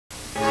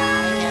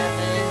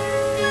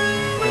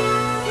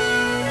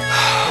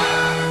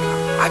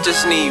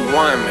just need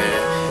one,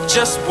 man,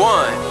 just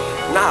one.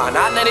 Nah,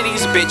 not none of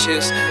these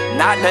bitches,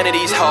 not none of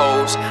these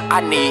hoes. I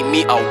need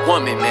me a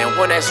woman, man,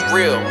 one that's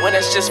real, one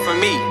that's just for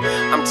me.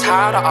 I'm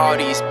tired of all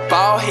these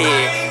bald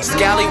head,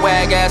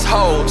 scallywag ass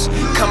hoes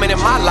coming in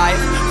my life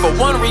for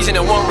one reason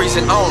and one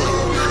reason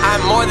only.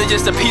 I'm more than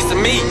just a piece of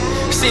meat.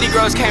 City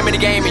girls came in the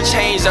game and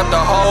changed up the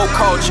whole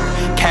culture.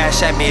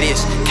 Cash at me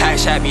this,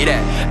 cash at me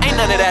that. Ain't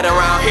none of that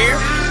around here.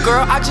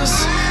 Girl, I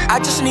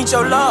just need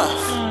your love.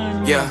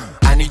 Yeah,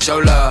 I need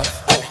your love.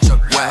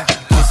 Yeah,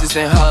 kisses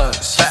and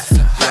hugs.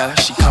 Yeah,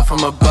 she come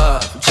from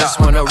above. Just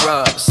wanna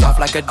rub, soft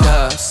like a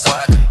dove.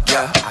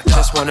 Yeah, I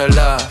just wanna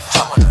love.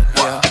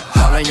 Yeah,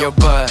 all in your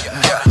butt.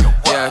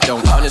 Yeah,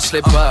 don't wanna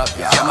slip up.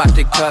 Yeah, I'm out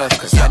the cuff,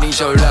 cause I need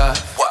your love.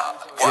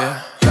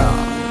 Yeah.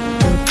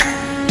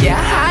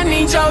 Yeah, I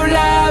need your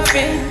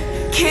loving,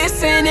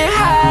 kissing and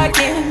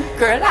hugging.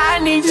 Girl, I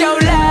need your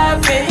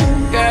loving,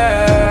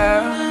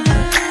 girl.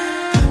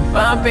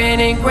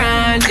 Bumping and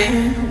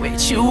grinding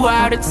with you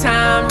all the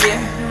time, yeah.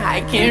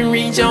 I can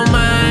read your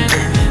mind,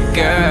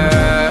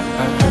 girl.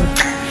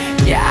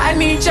 Yeah, I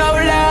need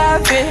your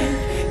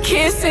loving,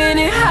 kissing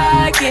and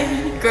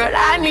hugging. Girl,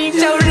 I need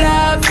your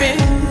loving,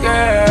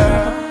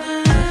 girl.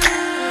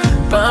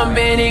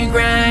 Bumping and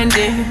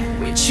grinding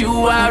with you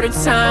all the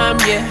time,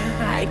 yeah.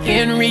 I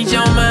can read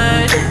your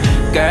mind,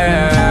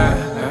 girl.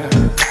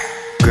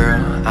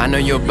 Girl, I know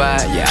your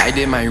body, yeah, I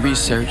did my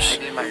research,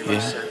 yeah.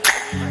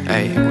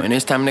 Hey, when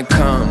it's time to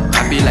come,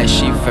 I be like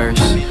she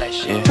first,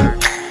 yeah.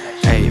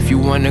 Hey, if you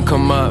wanna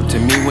come up to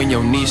me when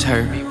your knees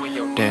hurt,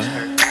 then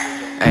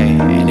hey,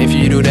 and if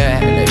you do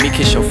that, let me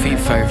kiss your feet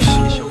first,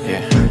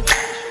 yeah.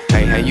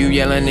 Hey, how you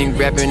yelling and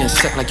grabbing and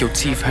suck like your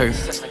teeth hurt,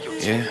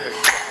 yeah.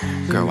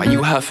 Girl, why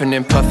you huffing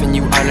and puffing,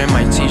 you all in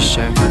my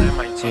t-shirt,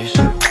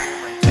 yeah.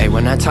 Hey,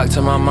 when I talk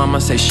to my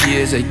mama, say she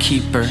is a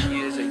keeper,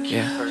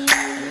 yeah.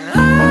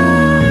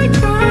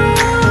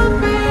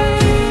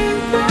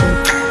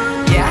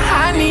 Yeah,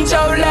 I need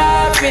your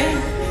loving,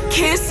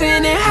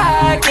 kissing and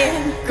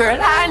hugging. Girl,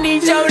 I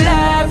need your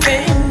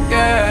loving,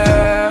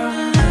 girl.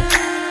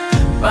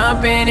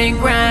 Bumping and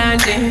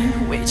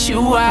grinding with you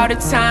all the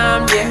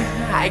time,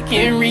 yeah. I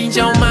can read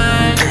your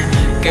mind,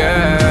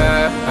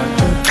 girl.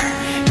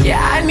 Yeah,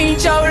 I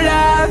need your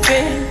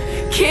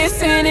loving,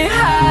 kissing and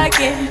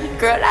hugging.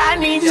 Girl, I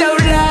need your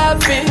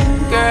loving,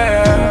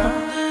 girl.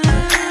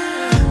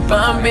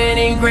 Bumping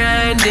and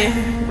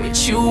grinding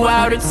with you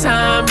all the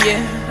time,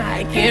 yeah.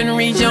 I can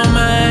read your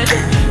mind,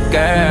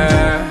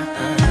 girl.